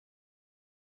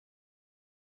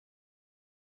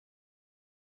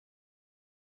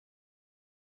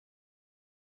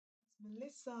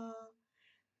Melissa,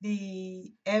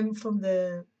 the M from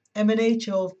the M&H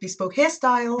of Bespoke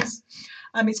Hairstyles.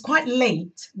 It's quite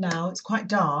late now, it's quite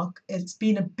dark. It's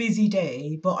been a busy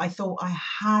day, but I thought I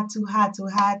had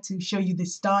to show you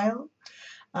this style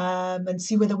and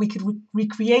see whether we could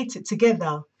recreate it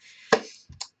together.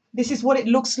 This is what it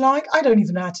looks like. I don't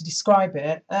even know how to describe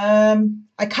it.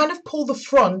 I kind of pulled the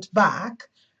front back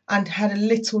and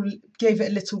gave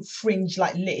it a little fringe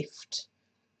like lift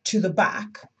to the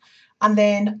back. And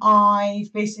then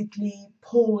I've basically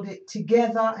pulled it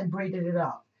together and braided it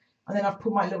up. And then I've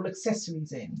put my little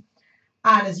accessories in.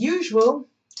 And as usual,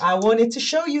 I wanted to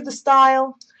show you the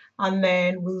style, and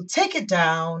then we'll take it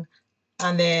down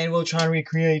and then we'll try and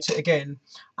recreate it again.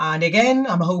 And again,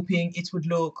 I'm hoping it would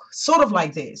look sort of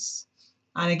like this.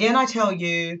 And again, I tell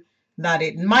you that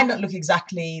it might not look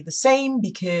exactly the same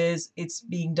because it's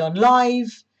being done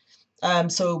live.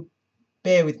 So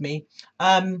bear with me.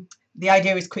 The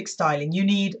idea is quick styling. You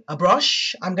need a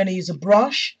brush. I'm going to use a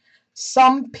brush,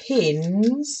 some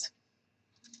pins,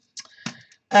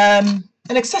 an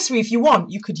accessory if you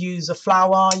want. You could use a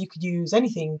flower, you could use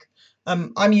anything.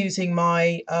 I'm using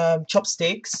my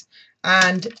chopsticks,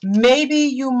 and maybe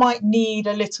you might need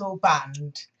a little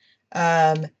band,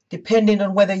 depending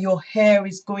on whether your hair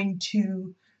is going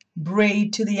to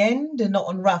braid to the end and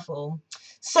not unravel.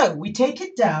 So we take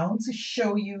it down to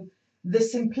show you the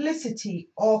simplicity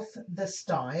of the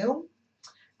style,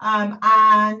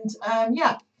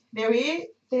 yeah,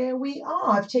 there we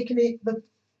are. I've taken the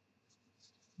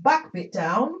back bit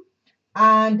down,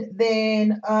 and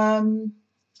then I'm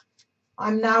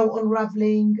now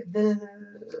unraveling the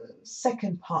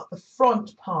second part, the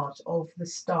front part of the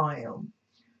style.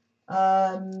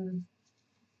 As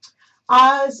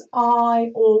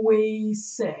I always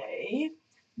say,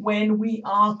 when we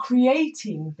are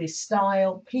creating this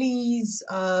style, please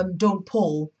don't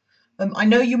pull. I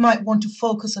know you might want to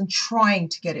focus on trying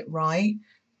to get it right,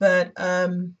 but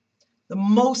the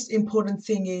most important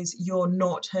thing is you're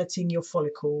not hurting your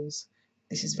follicles.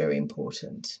 This is very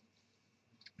important.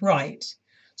 Right,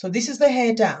 so this is the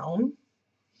hair down,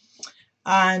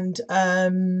 and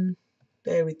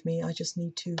bear with me, I just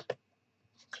need to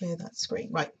clear that screen.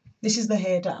 Right, this is the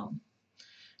hair down.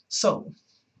 So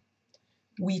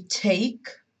we take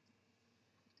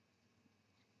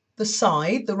the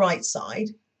side, the right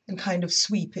side, and kind of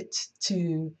sweep it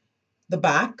to the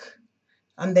back,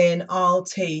 and then I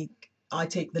take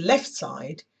the left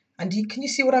side, and can you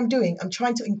see what I'm doing? I'm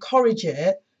trying to encourage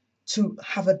it to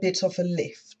have a bit of a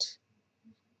lift,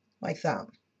 like that.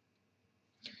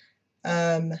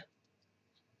 Can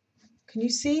you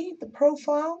see the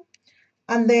profile?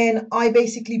 And then I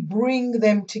basically bring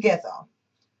them together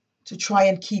to try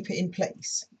and keep it in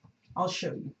place. I'll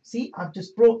show you. See, I've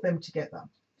just brought them together.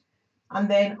 And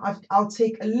then I'll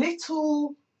take a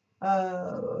little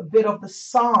bit of the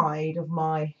side of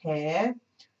my hair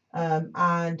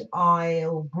and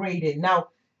I'll braid it. Now,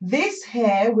 this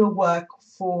hair will work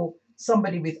for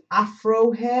somebody with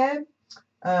afro hair,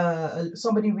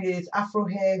 somebody with afro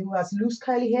hair who has loose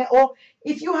curly hair, or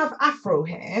if you have afro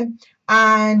hair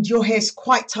and your hair is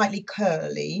quite tightly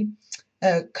curled,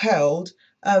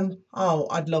 oh,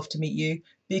 I'd love to meet you,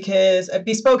 because at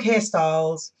Bespoke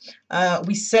Hairstyles,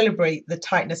 we celebrate the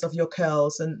tightness of your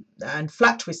curls, and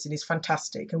flat twisting is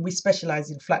fantastic, and we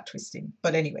specialize in flat twisting.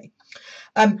 But anyway,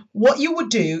 what you would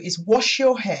do is wash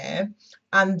your hair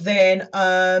and then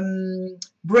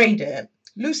braid it,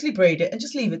 loosely braid it, and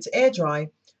just leave it to air dry.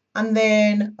 And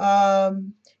then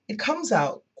it comes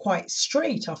out quite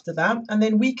straight after that, and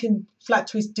then we can flat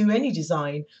twist, do any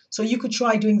design. So you could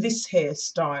try doing this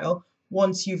hairstyle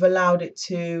once you've allowed it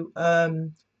to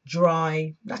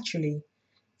dry naturally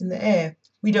in the air.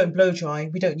 We don't blow dry,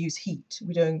 we don't use heat,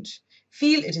 we don't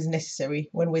feel it is necessary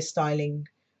when we're styling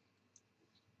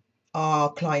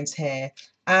our client's hair.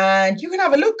 And you can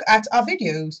have a look at our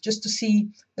videos just to see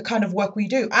the kind of work we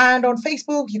do, and on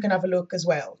Facebook you can have a look as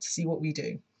well to see what we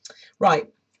do. Right,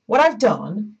 what I've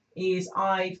done is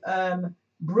I've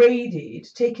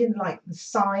braided, taken like the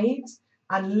sides,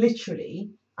 and literally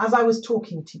as I was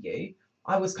talking to you,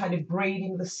 I was kind of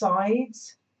braiding the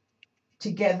sides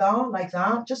together like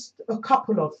that, just a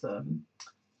couple of them,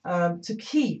 to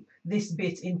keep this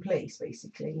bit in place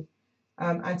basically,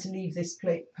 and to leave this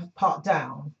part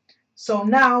down. So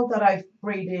now that I've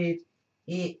braided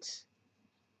it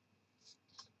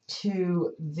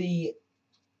to the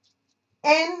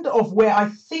end of where I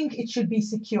think it should be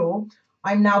secure,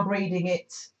 I'm now braiding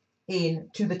it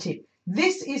in to the tip.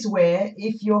 This is where,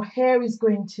 if your hair is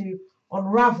going to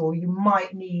unravel, you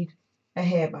might need a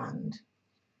hairband.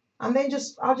 And then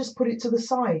I'll just put it to the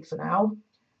side for now,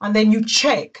 and then you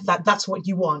check that that's what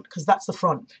you want, because that's the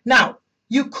front. Now,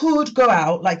 You could go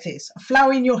out like this, a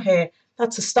flower in your hair.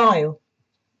 That's a style.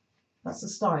 That's a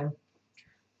style.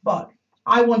 But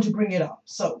I want to bring it up.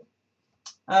 So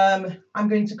I'm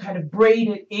going to kind of braid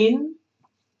it in,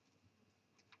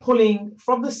 pulling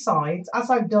from the sides as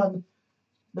I've done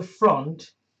the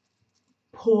front,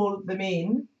 pull them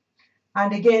in.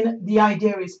 And again, the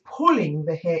idea is pulling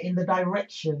the hair in the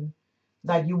direction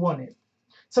that you want it.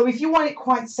 So if you want it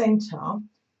quite center,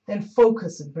 then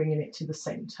focus on bringing it to the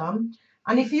center.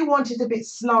 And if you want it a bit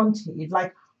slanted,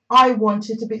 like I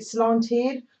want it a bit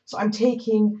slanted, so I'm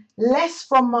taking less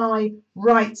from my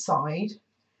right side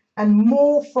and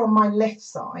more from my left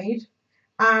side,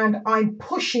 and I'm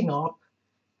pushing up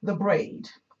the braid.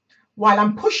 While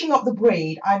I'm pushing up the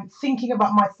braid, I'm thinking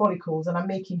about my follicles and I'm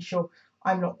making sure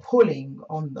I'm not pulling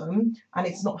on them and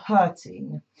it's not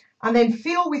hurting. And then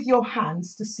feel with your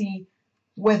hands to see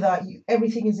whether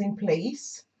everything is in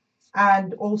place.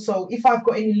 And also, if I've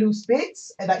got any loose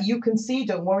bits that you can see,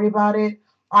 don't worry about it.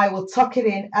 I will tuck it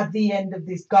in at the end of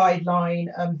this guideline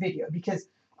video, because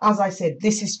as I said,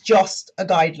 this is just a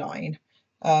guideline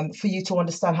for you to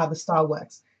understand how the style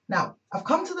works. Now, I've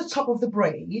come to the top of the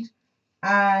braid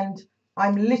and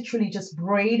I'm literally just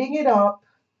braiding it up.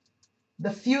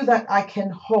 The few that I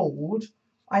can hold,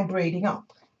 I'm braiding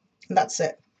up. And that's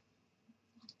it.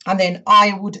 And then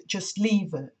I would just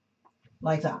leave it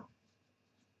like that.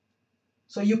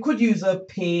 So you could use a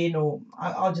pin, or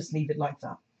I'll just leave it like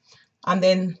that. And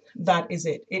then that is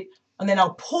it. And then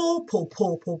I'll pull, pull,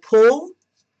 pull, pull, pull.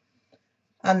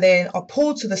 And then I'll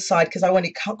pull to the side because I want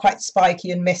it quite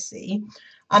spiky and messy.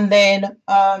 And then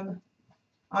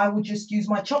I would just use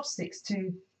my chopsticks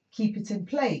to keep it in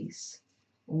place.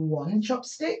 One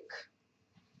chopstick.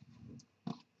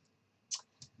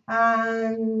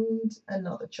 And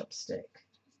another chopstick.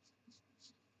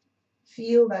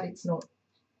 Feel that it's not,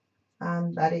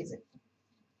 and that is it.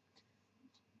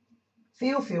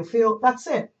 Feel, feel, feel, that's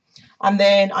it. And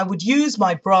then I would use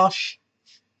my brush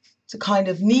to kind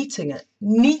of neaten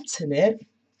it,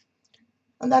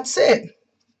 and that's it.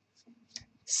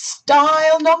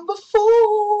 Style number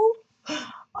 4.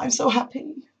 I'm so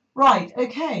happy. Right,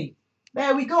 okay,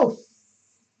 there we go.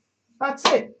 That's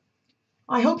it.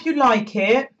 I hope you like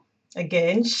it.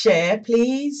 Again, share,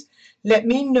 please. Let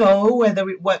me know whether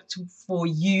it worked for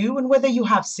you and whether you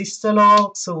have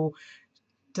Sisterlocks or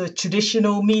the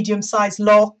traditional medium-sized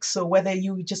locks, or whether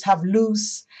you just have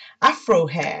loose afro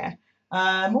hair.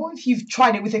 Or if you've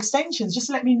tried it with extensions, just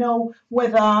let me know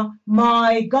whether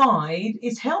my guide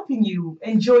is helping you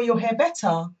enjoy your hair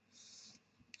better.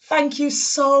 Thank you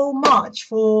so much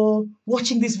for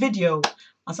watching this video.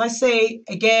 As I say,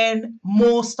 again,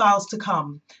 more styles to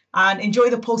come. And enjoy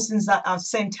the postings that I've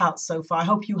sent out so far. I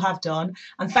hope you have done.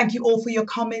 And thank you all for your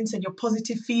comments and your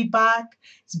positive feedback.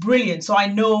 It's brilliant. So I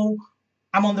know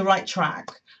I'm on the right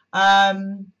track.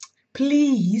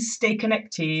 Please stay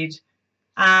connected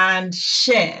and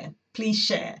share. Please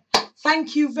share.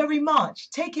 Thank you very much.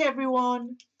 Take care,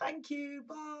 everyone. Thank you.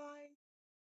 Bye.